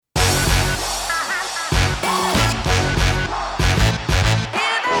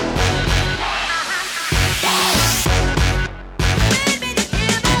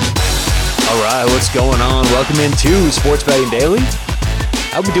what's going on? Welcome into Sports Betting Daily.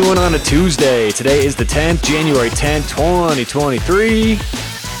 How we doing on a Tuesday? Today is the 10th, January 10th, 2023.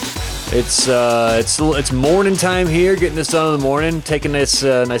 It's morning time here, getting this done in the morning, taking this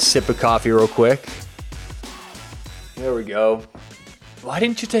nice sip of coffee real quick. There we go. Why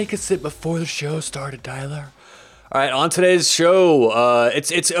didn't you take a sip before the show started, Tyler? All right, on today's show,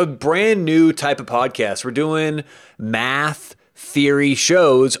 it's a brand new type of podcast. We're doing math theory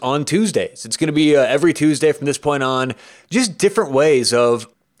shows on Tuesdays. It's going to be every Tuesday from this point on, just different ways of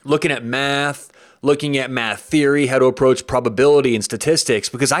looking at math, looking at math theory, how to approach probability and statistics,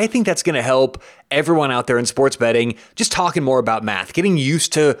 because I think that's going to help everyone out there in sports betting just talking more about math, getting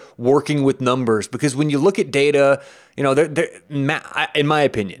used to working with numbers, because when you look at data, you know, in my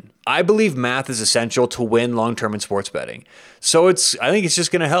opinion, I believe math is essential to win long-term in sports betting. So I think it's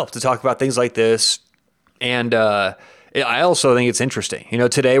just going to help to talk about things like this. And I also think it's interesting. You know,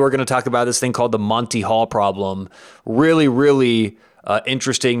 today we're going to talk about this thing called the Monty Hall problem. Really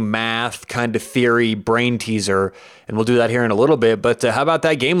interesting math kind of theory, brain teaser. And we'll do that here in a little bit. But how about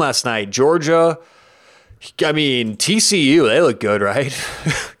that game last night? Georgia, TCU, they look good, right?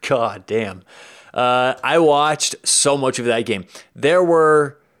 God damn. I watched so much of that game. There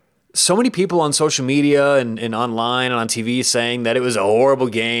were so many people on social media and online and on TV saying that it was a horrible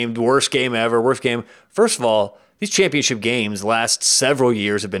game, worst game ever, worst game. First of all, these championship games the last several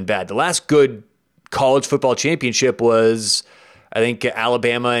years have been bad. The last good college football championship was, I think,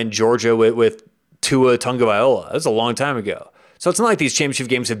 Alabama and Georgia with Tua Tagovailoa. That was a long time ago. So it's not like these championship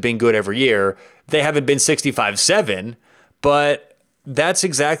games have been good every year. They haven't been 65-7, but that's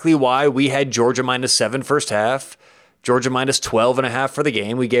exactly why we had Georgia -7 first half, Georgia -12.5 for the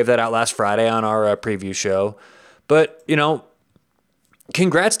game. We gave that out last Friday on our preview show. But, you know,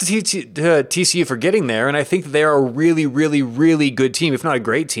 congrats to TCU for getting there, and I think that they're a really good team, if not a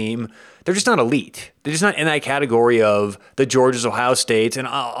great team. They're just not elite. They're just not in that category of the Georgias, Ohio States. And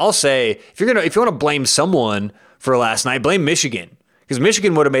I'll say, if you want to blame someone for last night, blame Michigan, because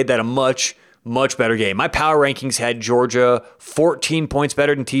Michigan would have made that a much better game. My power rankings had Georgia 14 points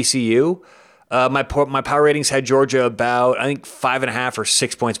better than TCU. My power ratings had Georgia about, I think, 5.5 or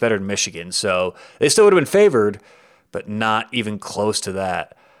 6 points better than Michigan. So they still would have been favored, but not even close to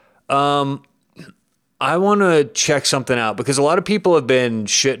that. I want to check something out, because a lot of people have been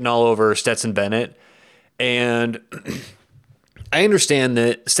shitting all over Stetson Bennett. And I understand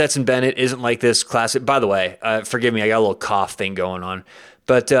that Stetson Bennett isn't like this classic. By the way, forgive me, I got a little cough thing going on.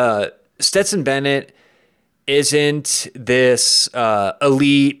 But Stetson Bennett isn't this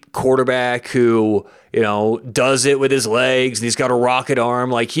elite quarterback who, you know, does it with his legs and he's got a rocket arm.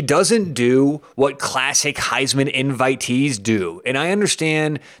 Like, he doesn't do what classic Heisman invitees do. And I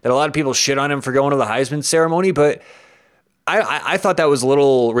understand that a lot of people shit on him for going to the Heisman ceremony, but I thought that was a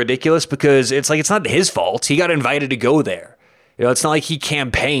little ridiculous, because it's like, it's not his fault. He got invited to go there. You know, it's not like he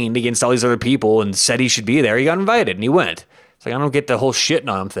campaigned against all these other people and said he should be there. He got invited and he went. It's like, I don't get the whole shitting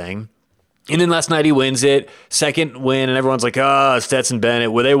on him thing. And then last night he wins it, second win, and everyone's like, Stetson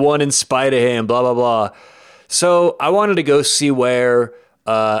Bennett, well, they won in spite of him, blah, blah, blah. So I wanted to go see where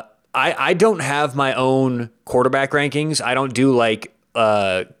I don't have my own quarterback rankings. I don't do like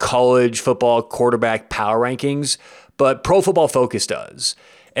college football quarterback power rankings, but Pro Football Focus does.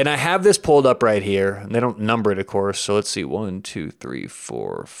 And I have this pulled up right here, and they don't number it, of course. So let's see, 1, 2, 3,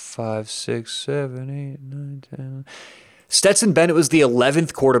 4, 5, 6, 7, 8, 9, 10. Stetson Bennett was the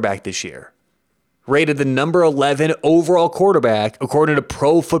 11th quarterback this year, rated the number 11 overall quarterback according to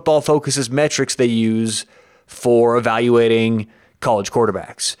Pro Football Focus's metrics they use for evaluating college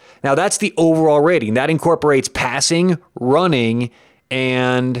quarterbacks. Now, that's the overall rating. That incorporates passing, running,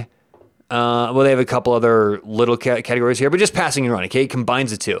 and they have a couple other little categories here, but just passing and running. Okay, it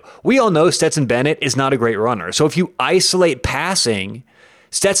combines the two. We all know Stetson Bennett is not a great runner. So if you isolate passing,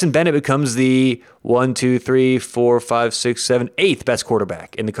 Stetson Bennett becomes the 1, 2, 3, 4, 5, 6, 7, 8th best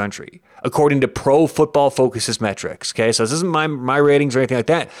quarterback in the country, according to Pro Football Focus's metrics. Okay, so this isn't my ratings or anything like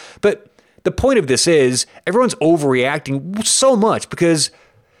that. But the point of this is everyone's overreacting so much, because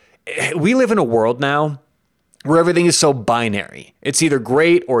we live in a world now where everything is so binary. It's either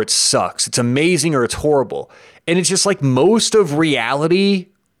great or it sucks. It's amazing or it's horrible. And it's just like most of reality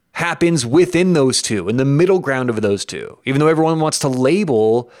happens within those two, in the middle ground of those two, even though everyone wants to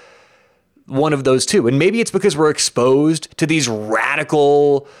label one of those two. And maybe it's because we're exposed to these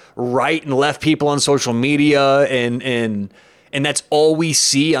radical right and left people on social media, and that's all we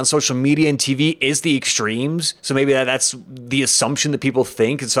see on social media and TV is the extremes. So maybe that's the assumption that people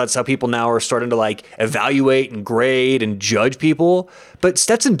think. And so that's how people now are starting to like evaluate and grade and judge people. But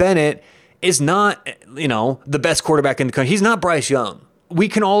Stetson Bennett is not, the best quarterback in the country. He's not Bryce Young we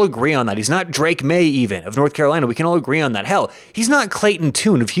can all agree on that. He's not Drake May even of North Carolina. We can all agree on that. Hell, he's not Clayton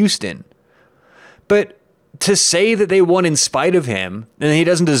Tune of Houston. But to say that they won in spite of him and he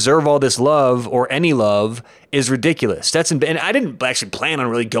doesn't deserve all this love or any love is ridiculous. Stetson Bennett, I didn't actually plan on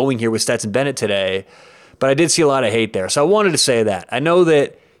really going here with Stetson Bennett today, but I did see a lot of hate there. So I wanted to say that. I know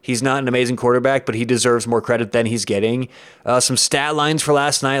that he's not an amazing quarterback, but he deserves more credit than he's getting. Some stat lines for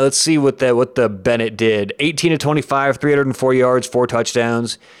last night. Let's see what the Bennett did. 18 of 25, 304 yards, 4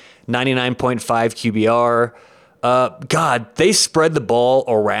 touchdowns, 99.5 QBR. God, they spread the ball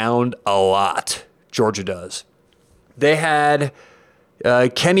around a lot. Georgia does. They had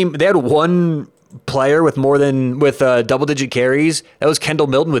They had one player with double-digit carries. That was Kendall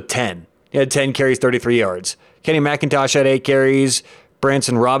Milton with 10. He had 10 carries, 33 yards. Kenny McIntosh had 8 carries.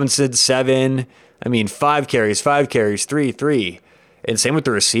 Branson Robinson, 7. 5 carries, 3. And same with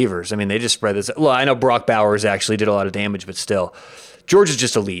the receivers. They just spread this. Well, I know Brock Bowers actually did a lot of damage, but still. Georgia's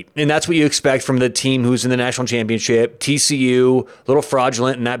just elite. And that's what you expect from the team who's in the national championship. TCU, a little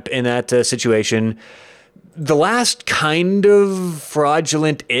fraudulent in that situation. The last kind of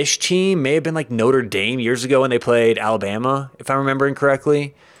fraudulent-ish team may have been like Notre Dame years ago when they played Alabama, if I'm remembering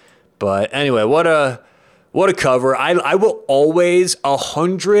correctly. But anyway, what a cover. I will always,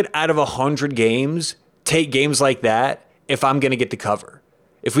 100 out of 100 games, take games like that if I'm going to get the cover.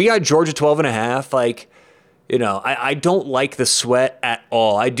 If we got Georgia 12.5, I don't like the sweat at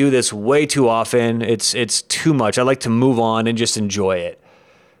all. I do this way too often. It's too much. I like to move on and just enjoy it.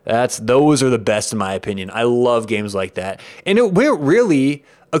 Those are the best in my opinion. I love games like that. And it went really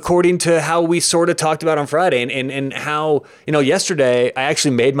according to how we sort of talked about on Friday and how, yesterday I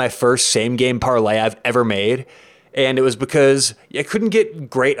actually made my first same game parlay I've ever made. And it was because I couldn't get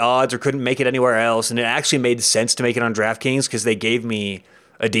great odds or couldn't make it anywhere else. And it actually made sense to make it on DraftKings because they gave me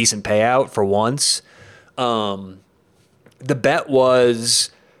a decent payout for once. The bet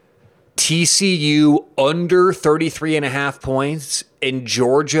was TCU under 33.5 points and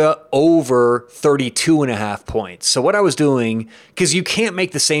Georgia over 32.5 points. So what I was doing, because you can't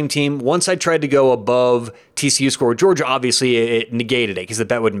make the same team. Once I tried to go above TCU score with Georgia, obviously it negated it because the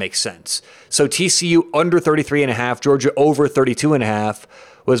bet wouldn't make sense. So TCU under 33.5, Georgia over 32.5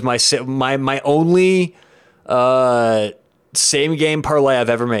 was my only same game parlay I've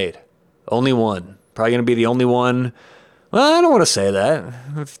ever made. Only one. Probably going to be the only one. Well, I don't want to say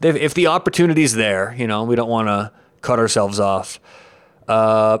that. If the opportunity's there, we don't want to cut ourselves off.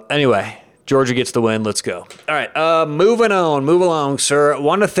 Anyway, Georgia gets the win. Let's go. All right, moving on. Move along, sir. I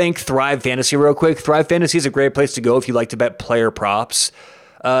want to thank Thrive Fantasy real quick. Thrive Fantasy is a great place to go if you like to bet player props.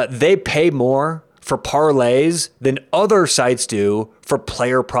 They pay more for parlays than other sites do for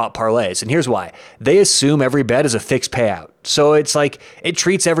player prop parlays. And here's why. They assume every bet is a fixed payout. So it's like it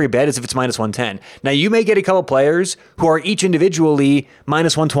treats every bet as if it's minus 110. Now, you may get a couple players who are each individually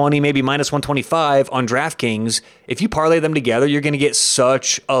minus 120, maybe minus 125 on DraftKings. If you parlay them together, you're going to get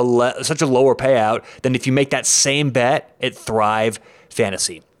such a lower payout than if you make that same bet at Thrive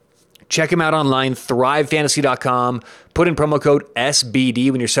Fantasy. Check them out online, thrivefantasy.com. Put in promo code SBD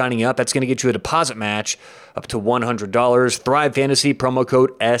when you're signing up. That's going to get you a deposit match up to $100. Thrive Fantasy, promo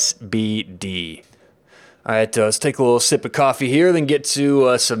code SBD. All right, let's take a little sip of coffee here, then get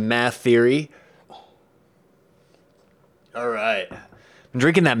to some math theory. All right. I'm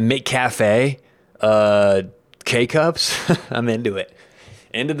drinking that McCafe K-Cups. I'm into it.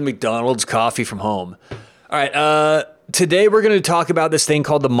 Into the McDonald's coffee from home. All right, today we're going to talk about this thing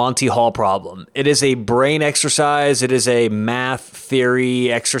called the Monty Hall problem. It is a brain exercise. It is a math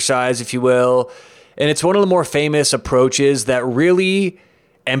theory exercise, if you will. And it's one of the more famous approaches that really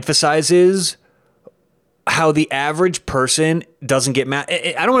emphasizes how the average person doesn't get math.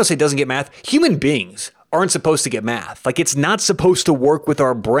 I don't want to say doesn't get math. Human beings aren't supposed to get math. Like, it's not supposed to work with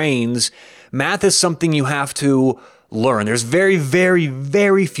our brains. Math is something you have to learn. There's very, very,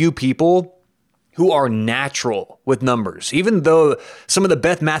 very few people who are natural with numbers. Even though some of the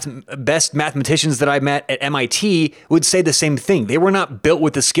best mathematicians that I met at MIT would say the same thing. They were not built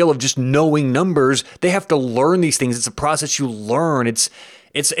with the skill of just knowing numbers. They have to learn these things. It's a process you learn. It's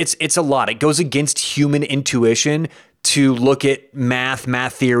a lot. It goes against human intuition to look at math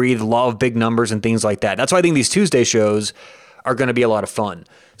theory, the law of big numbers and things like that. That's why I think these Tuesday shows are going to be a lot of fun.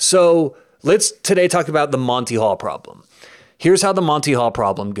 So let's today talk about the Monty Hall problem. Here's how the Monty Hall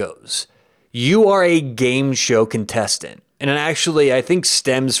problem goes. You are a game show contestant. And it actually, I think,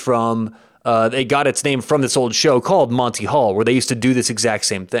 stems from, they got its name from this old show called Monty Hall, where they used to do this exact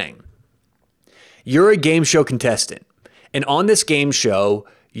same thing. You're a game show contestant. And on this game show,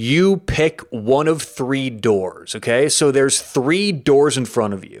 you pick one of 3 doors, okay? So there's 3 doors in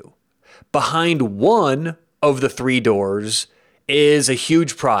front of you. Behind one of the 3 doors is a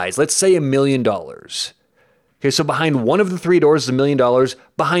huge prize. Let's say $1 million. Okay, so behind one of the three doors is $1 million.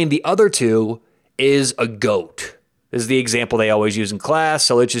 Behind the other two is a goat. This is the example they always use in class,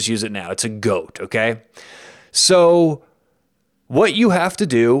 so let's just use it now. It's a goat, okay? So what you have to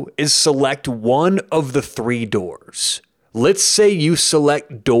do is select one of the three doors. Let's say you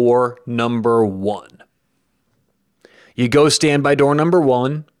select door number 1. You go stand by door number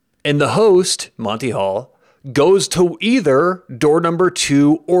 1, and the host, Monty Hall, goes to either door number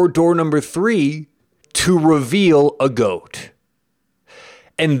 2 or door number 3 to reveal a goat.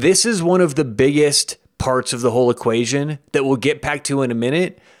 And this is one of the biggest parts of the whole equation that we'll get back to in a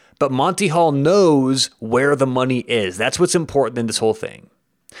minute, but Monty Hall knows where the money is. That's what's important in this whole thing.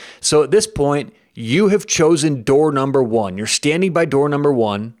 So at this point, you have chosen door number 1. You're standing by door number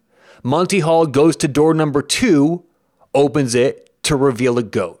 1. Monty Hall goes to door number 2, opens it to reveal a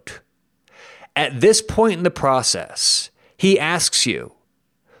goat. At this point in the process, he asks you,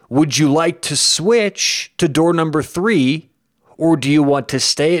 would you like to switch to door number 3, or do you want to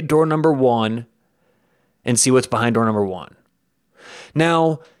stay at door number 1 and see what's behind door number 1?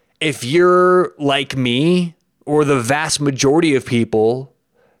 Now, if you're like me or the vast majority of people,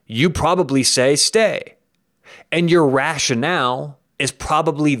 you probably say stay. And your rationale is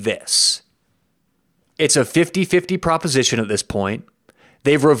probably this. It's a 50-50 proposition at this point.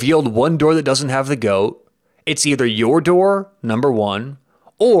 They've revealed one door that doesn't have the goat. It's either your door, number 1,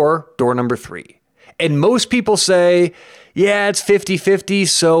 or door number 3. And most people say, yeah, it's 50-50,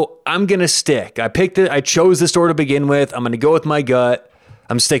 so I'm going to stick. I chose this door to begin with. I'm going to go with my gut.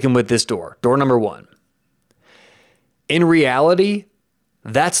 I'm sticking with this door number 1. In reality,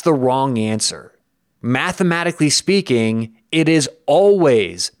 that's the wrong answer. Mathematically speaking, it is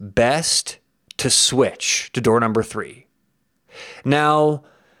always best to switch to door number 3. Now,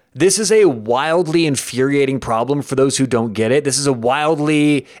 this is a wildly infuriating problem for those who don't get it. This is a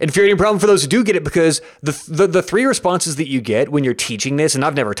wildly infuriating problem for those who do get it, because the three responses that you get when you're teaching this, and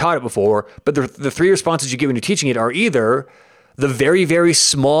I've never taught it before, but the three responses you get when you're teaching it are either the very, very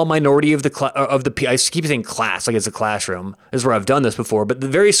small minority of I keep saying class like it's a classroom. This is where I've done this before, but the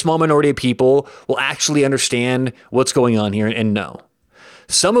very small minority of people will actually understand what's going on here and know.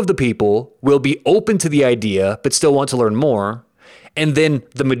 Some of the people will be open to the idea, but still want to learn more. And then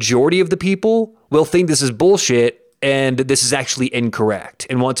the majority of the people will think this is bullshit and this is actually incorrect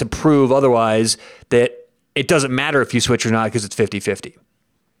and want to prove otherwise, that it doesn't matter if you switch or not because it's 50-50.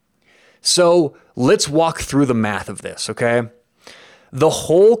 So let's walk through the math of this, okay? The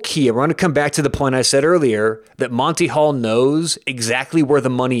whole key, I'm going to come back to the point I said earlier, that Monty Hall knows exactly where the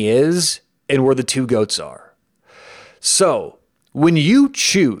money is and where the two goats are. So when you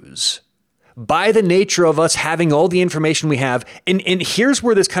choose, by the nature of us having all the information we have, and here's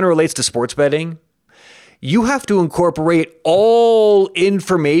where this kind of relates to sports betting, you have to incorporate all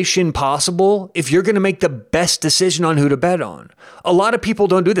information possible if you're going to make the best decision on who to bet on. A lot of people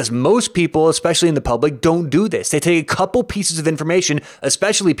don't do this. Most people, especially in the public, don't do this. They take a couple pieces of information,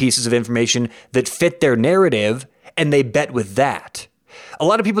 especially pieces of information that fit their narrative, and they bet with that. A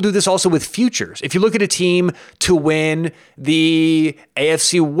lot of people do this also with futures. If you look at a team to win the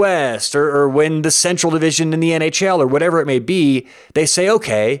AFC West or win the Central Division in the NHL or whatever it may be, they say,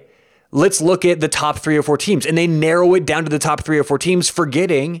 okay, let's look at the top 3 or 4 teams. And they narrow it down to the top 3 or 4 teams,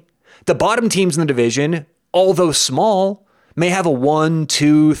 forgetting the bottom teams in the division, although small, may have a 1,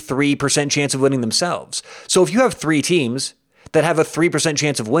 2, 3% chance of winning themselves. So if you have 3 teams that have a 3%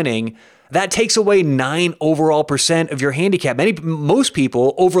 chance of winning, that takes away 9 overall percent of your handicap. Most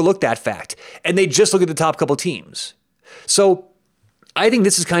people overlook that fact, and they just look at the top couple teams. So I think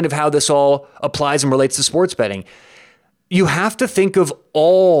this is kind of how this all applies and relates to sports betting. You have to think of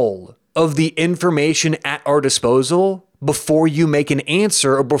all of the information at our disposal before you make an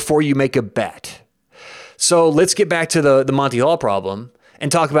answer or before you make a bet. So let's get back to the Monty Hall problem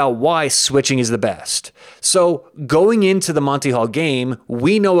and talk about why switching is the best. So going into the Monty Hall game,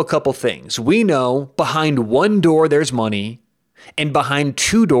 we know a couple things. We know behind one door there's money, and behind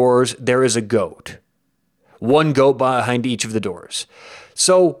 2 doors there is a goat. 1 goat behind each of the doors.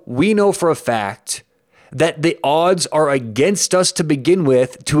 So we know for a fact that the odds are against us to begin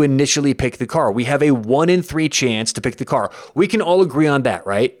with to initially pick the car. We have a 1 in 3 chance to pick the car. We can all agree on that,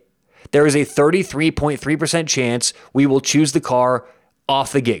 right? There is a 33.3% chance we will choose the car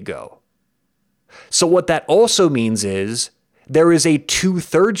off the get-go. So what that also means is there is a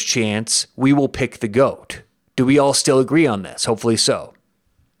 2/3 chance we will pick the goat. Do we all still agree on this? Hopefully so.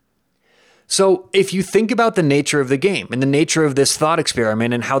 So if you think about the nature of the game and the nature of this thought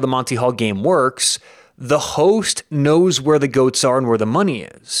experiment and how the Monty Hall game works, the host knows where the goats are and where the money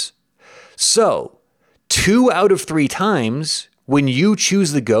is. So 2 out of 3 times when you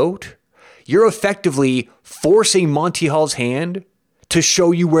choose the GOAT, you're effectively forcing Monty Hall's hand to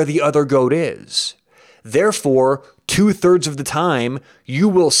show you where the other GOAT is. Therefore, 2/3 of the time, you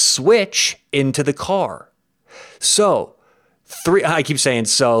will switch into the car. So, I keep saying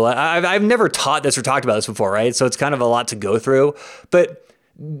so. I've never taught this or talked about this before, right? So it's kind of a lot to go through. But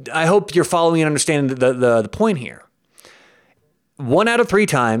I hope you're following and understanding the point here. 1 out of 3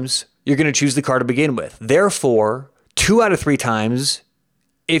 times, you're going to choose the car to begin with. Therefore, 2 out of 3 times,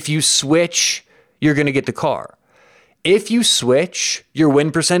 if you switch, you're going to get the car. If you switch, your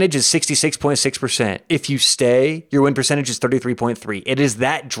win percentage is 66.6%. If you stay, your win percentage is 33.3%. It is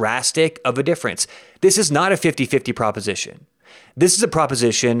that drastic of a difference. This is not a 50-50 proposition. This is a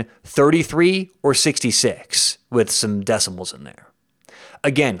proposition 33 or 66 with some decimals in there.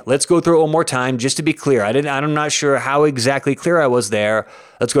 Again, let's go through it one more time just to be clear. I'm not sure how exactly clear I was there.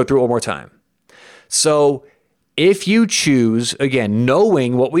 Let's go through it one more time. So if you choose, again,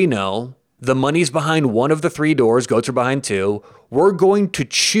 knowing what we know, the money's behind one of the 3 doors, GOATs are behind 2, we're going to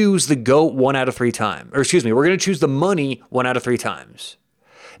choose the GOAT 1 out of 3 times. Or excuse me, we're going to choose the money 1 out of 3 times.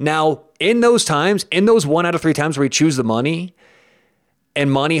 Now, in those 1 out of 3 times where we choose the money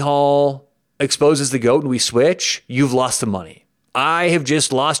and Monty Hall exposes the GOAT and we switch, you've lost the money. I have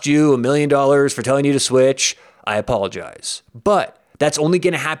just lost you $1 million for telling you to switch. I apologize. But that's only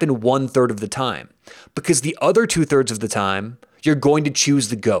going to happen 1/3 of the time, because the other 2/3 of the time, you're going to choose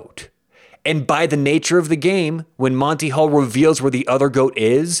the GOAT. And by the nature of the game, when Monty Hall reveals where the other GOAT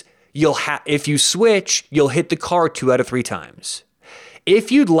is, if you switch, you'll hit the car 2 out of 3 times.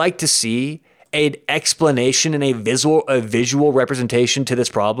 If you'd like to see an explanation and a visual representation to this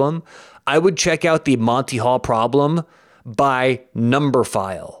problem, I would check out the Monty Hall problem by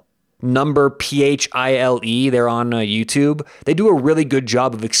Numberphile. Number Phile. They're on YouTube. They do a really good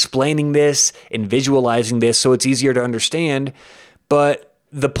job of explaining this and visualizing this so it's easier to understand. But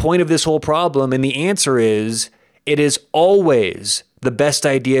the point of this whole problem, and the answer is, it is always the best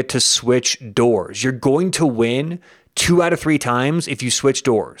idea to switch doors. You're going to win 2 out of 3 times if you switch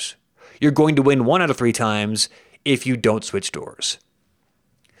doors. You're going to win 1 out of 3 times if you don't switch doors.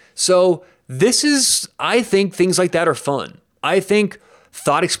 So I think things like that are fun. I think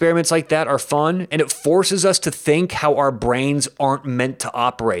thought experiments like that are fun, and it forces us to think how our brains aren't meant to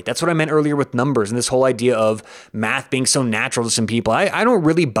operate. That's what I meant earlier with numbers and this whole idea of math being so natural to some people. I don't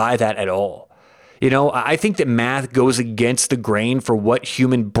really buy that at all. I think that math goes against the grain for what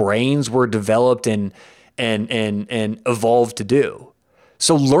human brains were developed and evolved to do.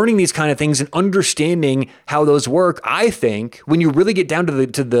 So learning these kind of things and understanding how those work, I think, when you really get down to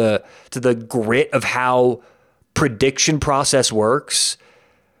the grit of how prediction process works,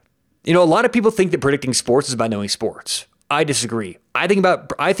 a lot of people think that predicting sports is about knowing sports. I disagree. I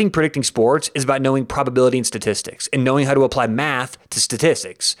think predicting sports is about knowing probability and statistics and knowing how to apply math to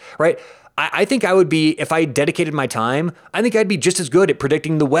statistics, right? I think I would be, if I dedicated my time, I think I'd be just as good at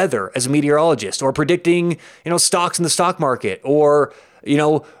predicting the weather as a meteorologist, or predicting, stocks in the stock market, or,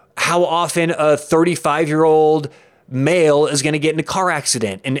 how often a 35-year-old male is going to get in a car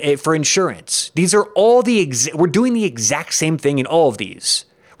accident and for insurance. These are all we're doing the exact same thing in all of these.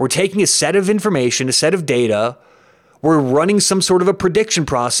 We're taking a set of information, a set of data, we're running some sort of a prediction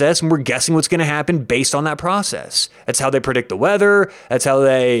process, and we're guessing what's going to happen based on that process. That's how they predict the weather. That's how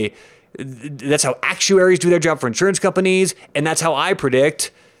actuaries do their job for insurance companies. And that's how I predict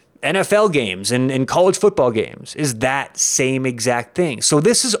NFL games and college football games, is that same exact thing. So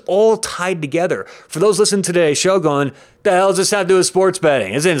this is all tied together. For those listening to today's show going, the hell does this have to do with sports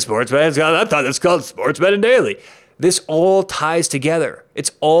betting? It's in sports betting. I thought it's called Sports Betting Daily. This all ties together.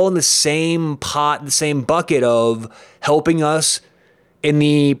 It's all in the same pot, the same bucket of helping us in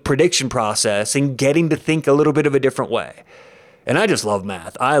the prediction process and getting to think a little bit of a different way. And I just love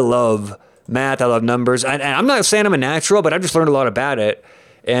math. I love math. I love numbers. And I'm not saying I'm a natural, but I've just learned a lot about it.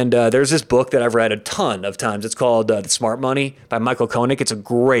 And there's this book that I've read a ton of times. It's called The Smart Money by Michael Koenig. It's a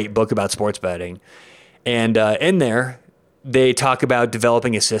great book about sports betting. And in there, they talk about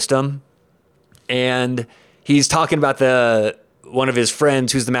developing a system. And he's talking about one of his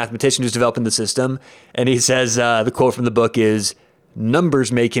friends who's the mathematician who's developing the system. And he says, the quote from the book is,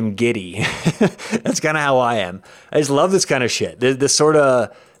 "Numbers make him giddy." That's kind of how I am. I just love this kind of shit,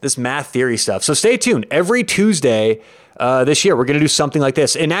 this math theory stuff. So stay tuned. Every Tuesday this year, we're going to do something like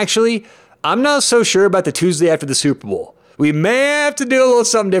this. And actually, I'm not so sure about the Tuesday after the Super Bowl. We may have to do a little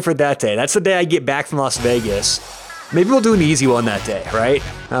something different that day. That's the day I get back from Las Vegas. Maybe we'll do an easy one that day, right?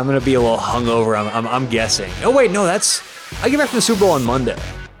 I'm going to be a little hungover, I'm guessing. Oh, wait, no, I get back from the Super Bowl on Monday.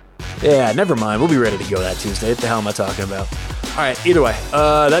 Yeah, never mind. We'll be ready to go that Tuesday. What the hell am I talking about? All right, either way,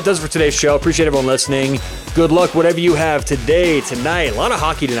 that does it for today's show. Appreciate everyone listening. Good luck, whatever you have today, tonight. A lot of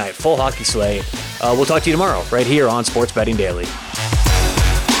hockey tonight, full hockey slate. We'll talk to you tomorrow right here on Sports Betting Daily.